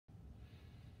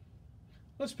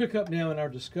Let's pick up now in our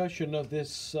discussion of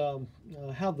this,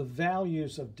 how the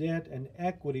values of debt and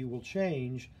equity will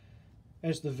change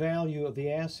as the value of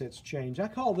the assets change. I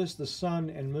call this the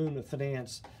sun and moon of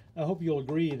finance. I hope you'll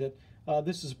agree that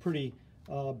this is a pretty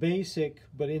basic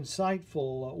but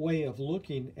insightful way of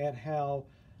looking at how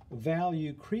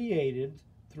value created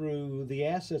through the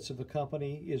assets of a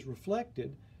company is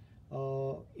reflected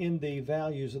in the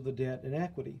values of the debt and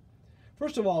equity.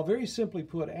 First of all, very simply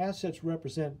put, assets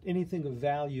represent anything of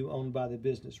value owned by the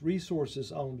business,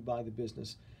 resources owned by the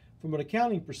business. From an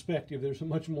accounting perspective, there's a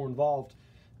much more involved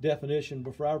definition,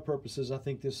 but for our purposes, I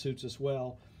think this suits us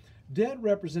well. Debt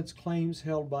represents claims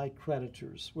held by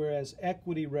creditors, whereas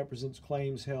equity represents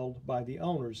claims held by the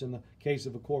owners. In the case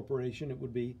of a corporation, it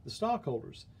would be the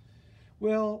stockholders.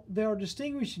 Well, there are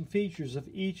distinguishing features of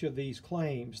each of these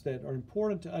claims that are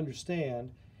important to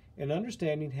understand, and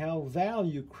understanding how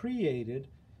value created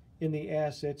in the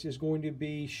assets is going to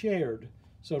be shared,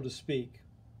 so to speak,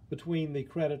 between the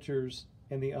creditors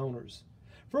and the owners.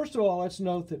 First of all, let's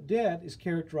note that debt is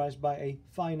characterized by a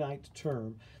finite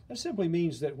term. That simply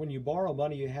means that when you borrow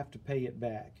money, you have to pay it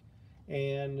back.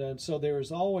 And so there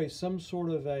is always some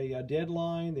sort of a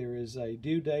deadline, there is a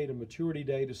due date, a maturity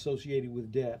date associated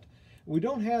with debt. We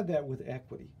don't have that with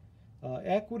equity.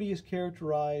 Equity is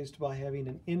characterized by having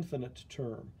an infinite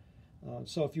term.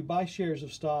 So if you buy shares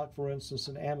of stock, for instance,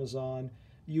 in Amazon,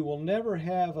 you will never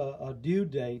have a due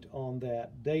date on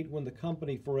that date when the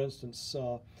company, for instance,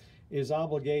 is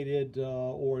obligated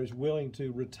or is willing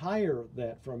to retire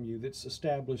that from you. That's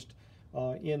established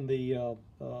in the,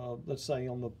 let's say,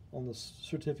 on the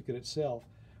certificate itself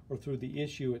or through the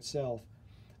issue itself.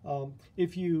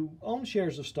 If you own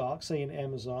shares of stock, say in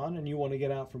Amazon, and you want to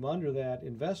get out from under that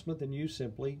investment, then you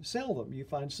simply sell them. You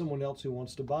find someone else who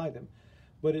wants to buy them.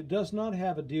 But it does not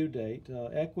have a due date.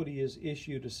 Equity is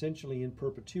issued essentially in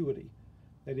perpetuity,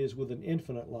 that is, with an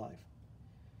infinite life.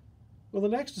 Well, the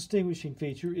next distinguishing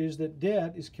feature is that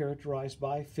debt is characterized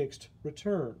by fixed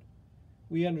return.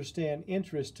 We understand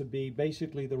interest to be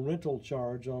basically the rental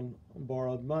charge on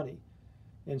borrowed money.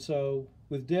 And so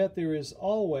with debt, there is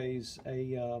always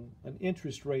an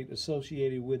interest rate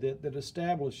associated with it that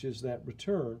establishes that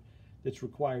return that's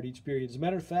required each period. As a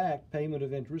matter of fact, payment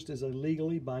of interest is a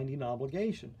legally binding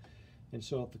obligation. And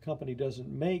so if the company doesn't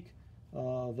make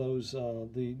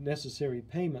the necessary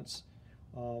payments,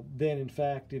 then in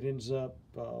fact it ends up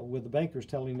with the bankers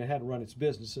telling it how to run its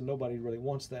business, and nobody really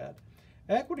wants that.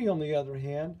 Equity, on the other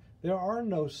hand, there are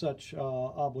no such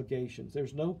obligations.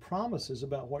 There's no promises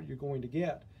about what you're going to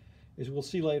get. As we'll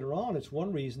see later on, it's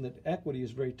one reason that equity is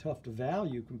very tough to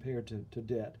value compared to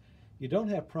debt. You don't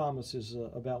have promises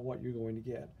about what you're going to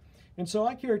get. And so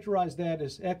I characterize that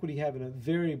as equity having a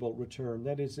variable return.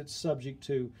 That is, it's subject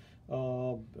to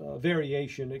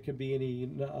variation. It could be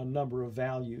a number of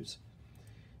values.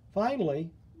 Finally,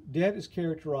 debt is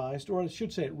characterized, or I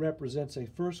should say it represents a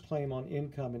first claim on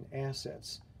income and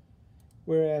assets,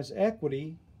 whereas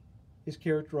equity is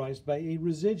characterized by a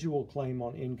residual claim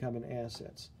on income and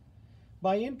assets.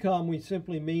 By income, we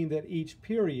simply mean that each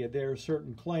period there are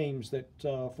certain claims that,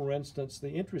 for instance,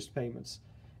 the interest payments,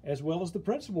 as well as the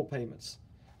principal payments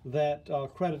that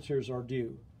creditors are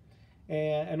due.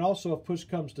 And also, if push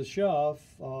comes to shove,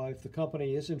 if the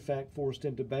company is in fact forced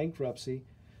into bankruptcy,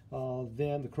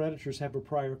 then the creditors have a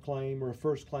prior claim or a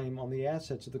first claim on the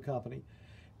assets of the company.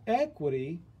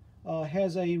 Equity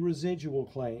has a residual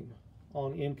claim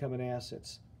on income and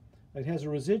assets. It has a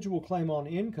residual claim on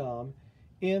income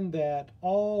in that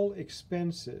all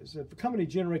expenses, if the company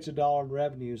generates $1 in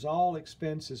revenues, all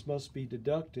expenses must be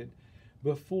deducted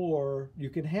before you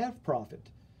can have profit.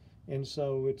 And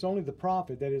so it's only the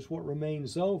profit, that is what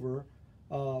remains over,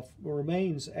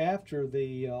 remains after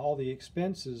all the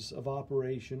expenses of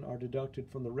operation are deducted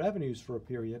from the revenues for a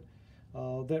period,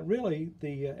 that really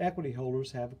the equity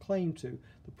holders have a claim to.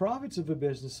 The profits of a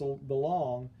business will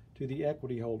belong to the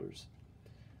equity holders.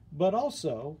 But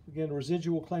also, again, a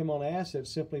residual claim on assets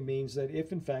simply means that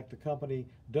if in fact the company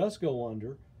does go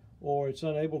under, or it's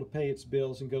unable to pay its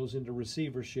bills and goes into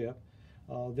receivership,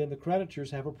 then the creditors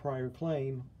have a prior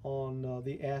claim on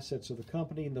the assets of the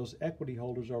company, and those equity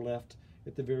holders are left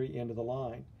at the very end of the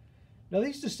line. Now,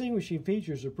 these distinguishing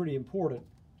features are pretty important.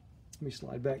 Let me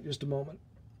slide back just a moment.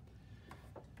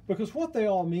 Because what they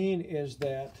all mean is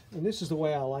that, and this is the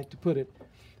way I like to put it,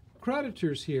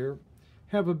 creditors here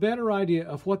have a better idea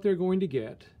of what they're going to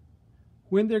get,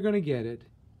 when they're going to get it,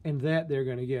 and that they're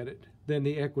going to get it than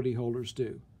the equity holders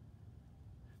do.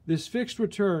 This fixed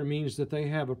return means that they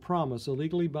have a promise, a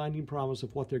legally binding promise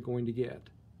of what they're going to get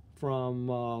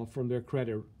from their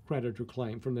creditor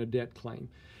claim, from their debt claim.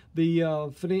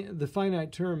 The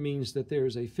finite term means that there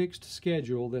is a fixed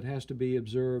schedule that has to be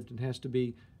observed and has to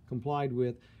be complied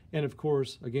with. And of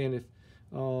course, again, if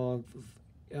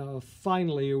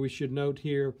finally, we should note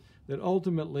here that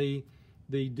ultimately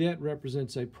the debt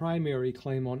represents a primary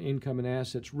claim on income and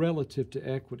assets relative to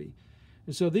equity.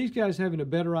 And so these guys having a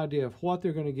better idea of what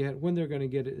they're going to get, when they're going to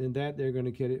get it, and that they're going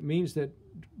to get it, means that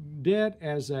debt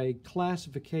as a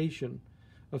classification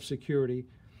of security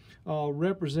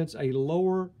represents a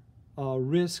lower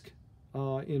risk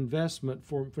investment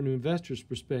from an investor's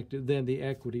perspective than the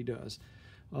equity does.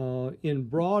 In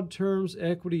broad terms,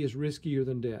 equity is riskier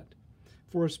than debt.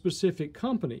 For a specific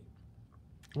company,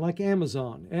 like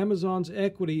Amazon, Amazon's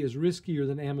equity is riskier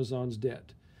than Amazon's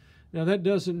debt. Now, that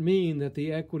doesn't mean that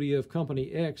the equity of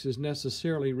company X is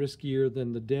necessarily riskier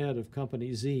than the debt of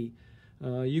company Z.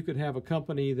 You could have a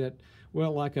company that,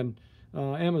 well, like an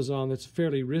Amazon, that's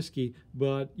fairly risky,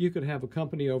 but you could have a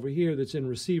company over here that's in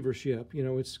receivership. You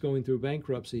know, it's going through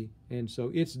bankruptcy, and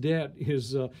so its debt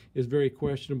is very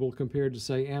questionable compared to,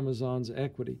 say, Amazon's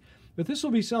equity. But this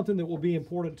will be something that will be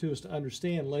important to us to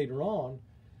understand later on,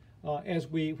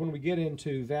 when we get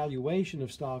into valuation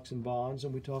of stocks and bonds,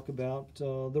 and we talk about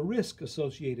the risk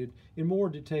associated in more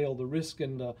detail, the risk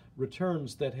and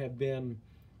returns that have been,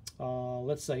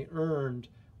 let's say, earned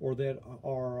or that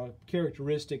are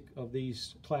characteristic of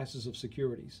these classes of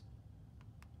securities.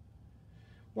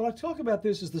 When I talk about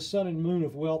this as the sun and moon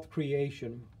of wealth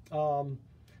creation,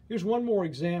 here's one more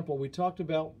example. We talked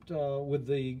about with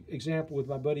the example with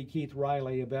my buddy Keith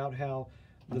Riley about how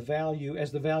the value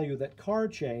of that car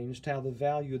changed, how the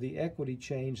value of the equity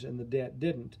changed and the debt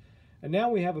didn't. And now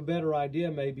we have a better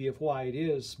idea maybe of why it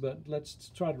is, but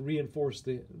let's try to reinforce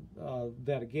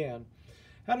that again.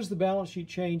 How does the balance sheet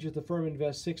change if the firm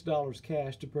invests $6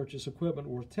 cash to purchase equipment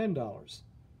worth $10?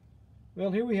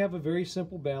 Well, here we have a very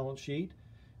simple balance sheet.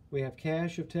 We have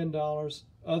cash of $10,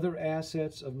 other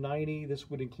assets of $90. This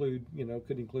would include,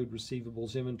 could include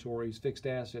receivables, inventories, fixed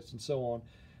assets, and so on.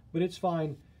 But it's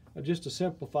fine just to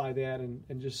simplify that and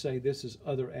just say this is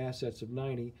other assets of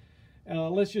 $90.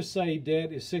 Let's just say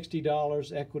debt is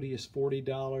 $60, equity is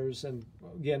 $40, and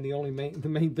again, the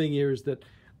main thing here is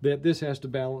that this has to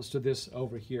balance to this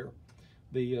over here.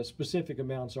 The specific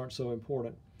amounts aren't so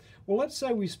important. Well, let's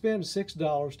say we spend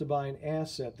 $6 to buy an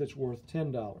asset that's worth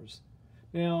 $10.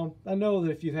 Now, I know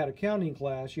that if you've had accounting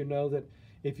class, you know that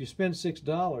if you spend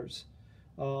 $6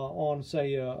 on,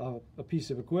 say, a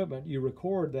piece of equipment, you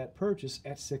record that purchase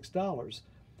at $6.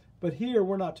 But here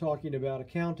we're not talking about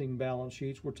accounting balance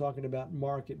sheets, we're talking about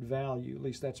market value. At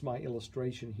least that's my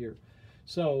illustration here.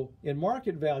 So in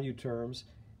market value terms,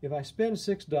 if I spend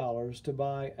 $6 to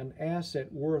buy an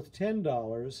asset worth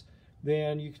 $10,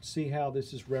 then you can see how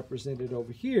this is represented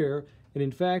over here. And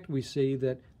in fact, we see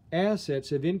that assets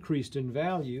have increased in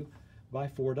value by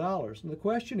 $4. And the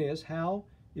question is, how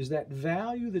is that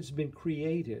value that's been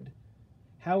created,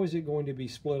 how is it going to be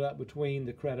split up between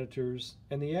the creditors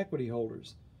and the equity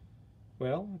holders?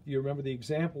 Well, if you remember the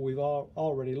example we've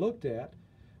already looked at,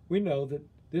 we know that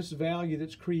this value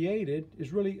that's created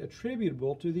is really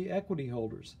attributable to the equity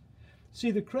holders.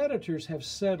 See, the creditors have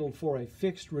settled for a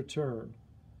fixed return,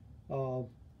 a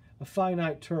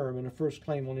finite term, and a first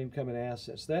claim on income and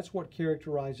assets. That's what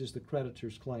characterizes the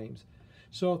creditors' claims.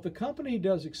 So if the company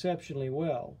does exceptionally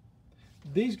well,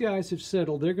 these guys have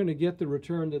settled they're going to get the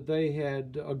return that they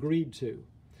had agreed to.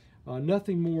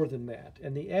 Nothing more than that.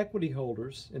 And the equity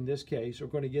holders, in this case, are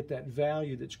going to get that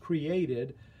value that's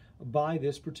created by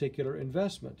this particular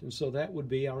investment. And so that would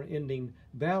be our ending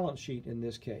balance sheet in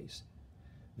this case.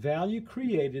 Value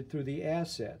created through the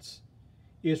assets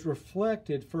is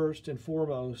reflected first and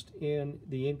foremost in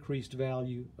the increased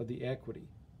value of the equity.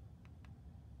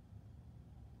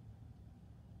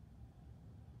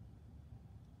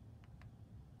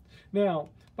 Now,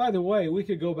 by the way, we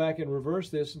could go back and reverse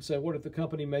this and say, what if the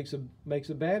company makes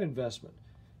a bad investment?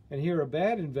 And here a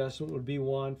bad investment would be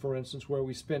one, for instance, where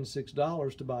we spend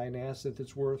 $6 to buy an asset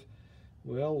that's worth,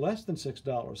 well, less than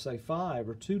 $6, say $5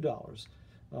 or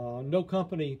 $2. No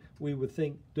company, we would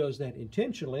think, does that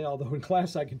intentionally, although in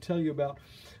class I can tell you about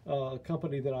a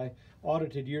company that I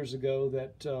audited years ago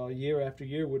that year after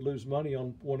year would lose money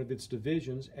on one of its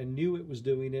divisions and knew it was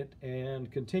doing it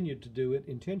and continued to do it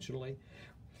intentionally.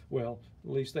 Well,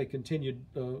 at least they continued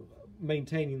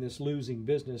maintaining this losing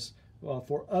business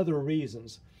for other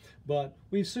reasons. But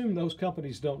we assume those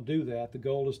companies don't do that. The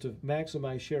goal is to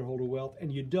maximize shareholder wealth,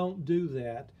 and you don't do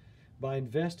that by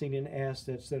investing in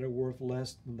assets that are worth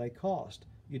less than they cost.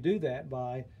 You do that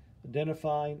by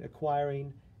identifying,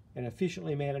 acquiring, and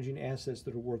efficiently managing assets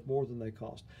that are worth more than they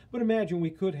cost. But imagine we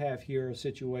could have here a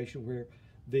situation where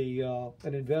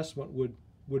an investment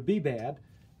would be bad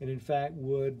and in fact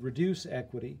would reduce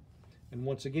equity. And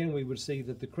once again, we would see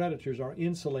that the creditors are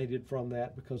insulated from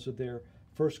that because of their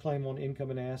first claim on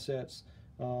income and assets,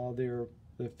 the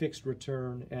fixed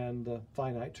return, and the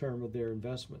finite term of their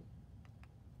investment.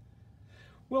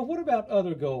 Well, what about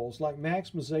other goals like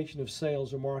maximization of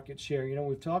sales or market share? You know,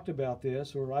 we've talked about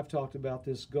this, or I've talked about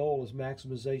this goal as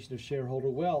maximization of shareholder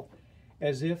wealth,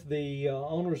 as if the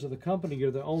owners of the company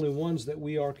are the only ones that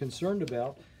we are concerned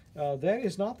about. That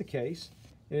is not the case.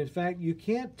 And in fact, you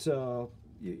can't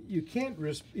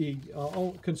be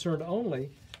concerned only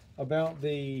about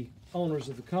the owners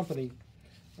of the company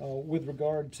with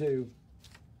regard to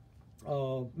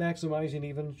maximizing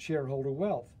even shareholder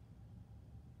wealth.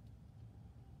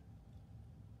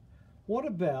 What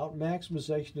about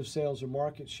maximization of sales or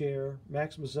market share,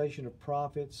 maximization of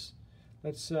profits,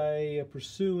 let's say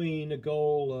pursuing a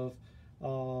goal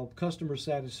of customer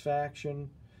satisfaction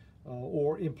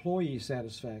or employee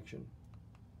satisfaction?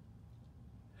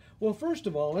 Well, first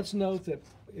of all, let's note that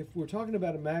if we're talking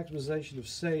about a maximization of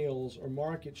sales or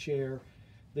market share,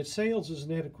 that sales is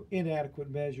an inadequate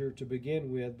measure to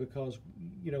begin with because,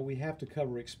 you know, we have to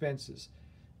cover expenses.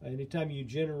 Anytime you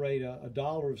generate a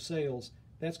dollar of sales,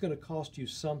 that's going to cost you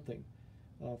something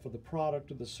for the product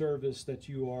or the service that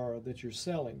you're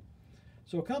selling.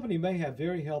 So a company may have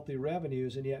very healthy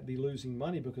revenues and yet be losing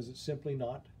money because it's simply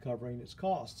not covering its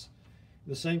costs.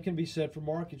 The same can be said for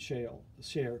market share.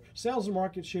 Sales and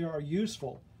market share are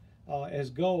useful as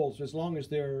goals as long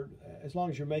as you're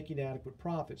making adequate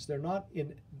profits.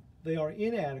 They are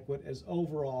inadequate as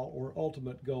overall or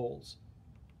ultimate goals.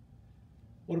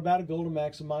 What about a goal to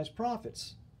maximize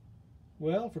profits?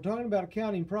 Well, if we're talking about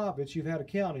accounting profits, you've had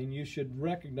accounting, you should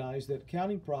recognize that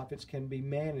accounting profits can be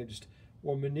managed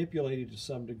or manipulated to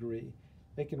some degree.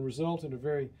 They can result in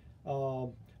a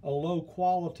low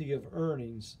quality of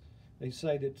earnings. They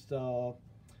say that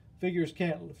figures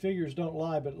don't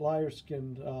lie, but liars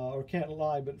can, or can't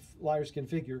lie, but liars can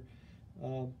figure.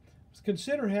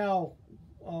 Consider how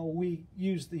we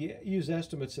use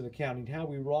estimates in accounting, how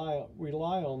we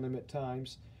rely on them at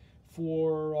times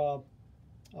for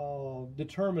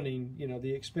determining,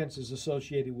 the expenses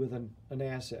associated with an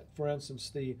asset. For instance,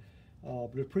 the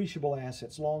depreciable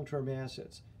assets, long-term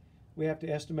assets. We have to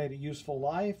estimate a useful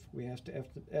life. We have to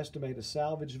estimate a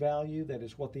salvage value, that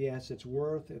is what the asset's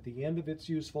worth at the end of its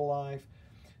useful life.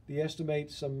 We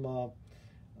estimate some,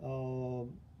 well,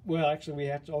 actually we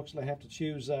have to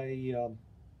choose a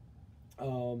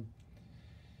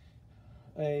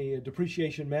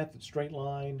depreciation method, straight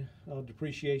line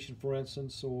depreciation, for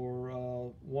instance,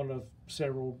 or one of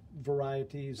several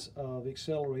varieties of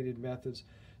accelerated methods.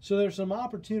 So there's some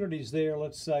opportunities there,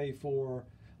 let's say, for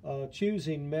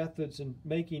choosing methods and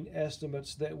making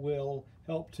estimates that will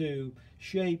help to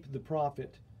shape the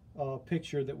profit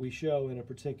picture that we show in a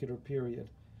particular period.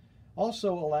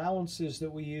 Also, allowances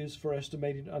that we use for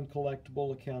estimating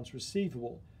uncollectible accounts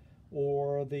receivable,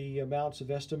 or the amounts of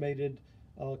estimated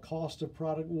cost of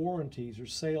product warranties or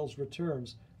sales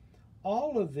returns.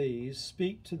 All of these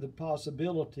speak to the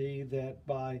possibility that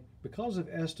because of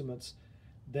estimates,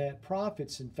 that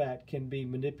profits in fact can be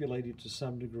manipulated to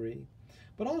some degree.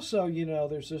 But also,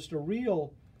 there's just a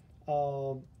real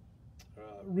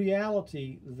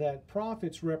reality that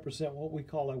profits represent what we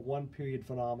call a one-period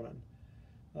phenomenon.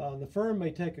 The firm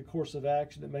may take a course of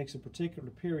action that makes in particular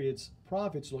periods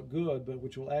profits look good, but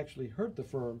which will actually hurt the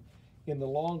firm in the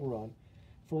long run.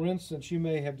 For instance, you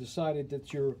may have decided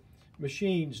that your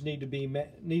machines need to be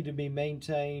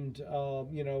maintained,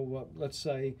 let's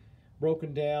say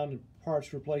broken down and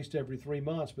parts replaced every 3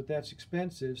 months, but that's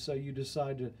expensive, so you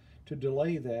decide to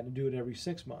delay that and do it every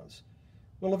 6 months.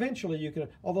 Well, eventually you can,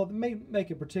 although it may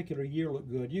make a particular year look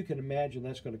good, you can imagine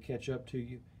that's going to catch up to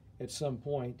you at some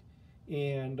point,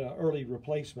 and early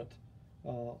replacement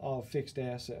of fixed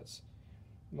assets.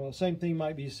 Well, same thing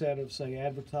might be said of, say,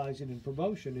 advertising and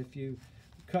promotion. If you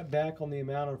cut back on the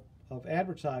amount of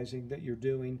advertising that you're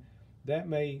doing, that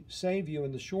may save you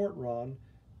in the short run,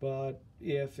 but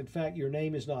if in fact your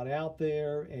name is not out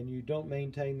there and you don't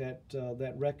maintain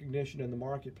that recognition in the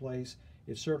marketplace,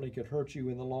 it certainly could hurt you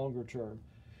in the longer term.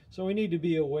 So we need to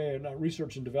be aware. Now,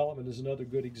 research and development is another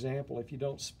good example. If you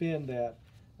don't spend that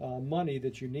money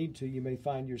that you need to, you may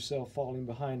find yourself falling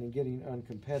behind and getting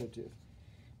uncompetitive.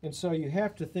 And so you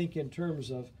have to think in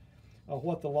terms of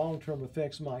what the long-term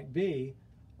effects might be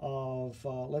of,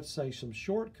 let's say, some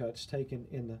shortcuts taken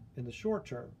in the short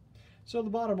term. So the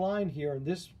bottom line here, and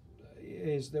this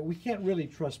is that we can't really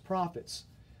trust profits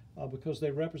because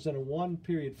they represent a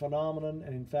one-period phenomenon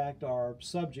and in fact are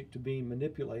subject to being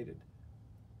manipulated.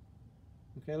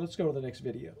 Okay, let's go to the next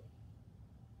video.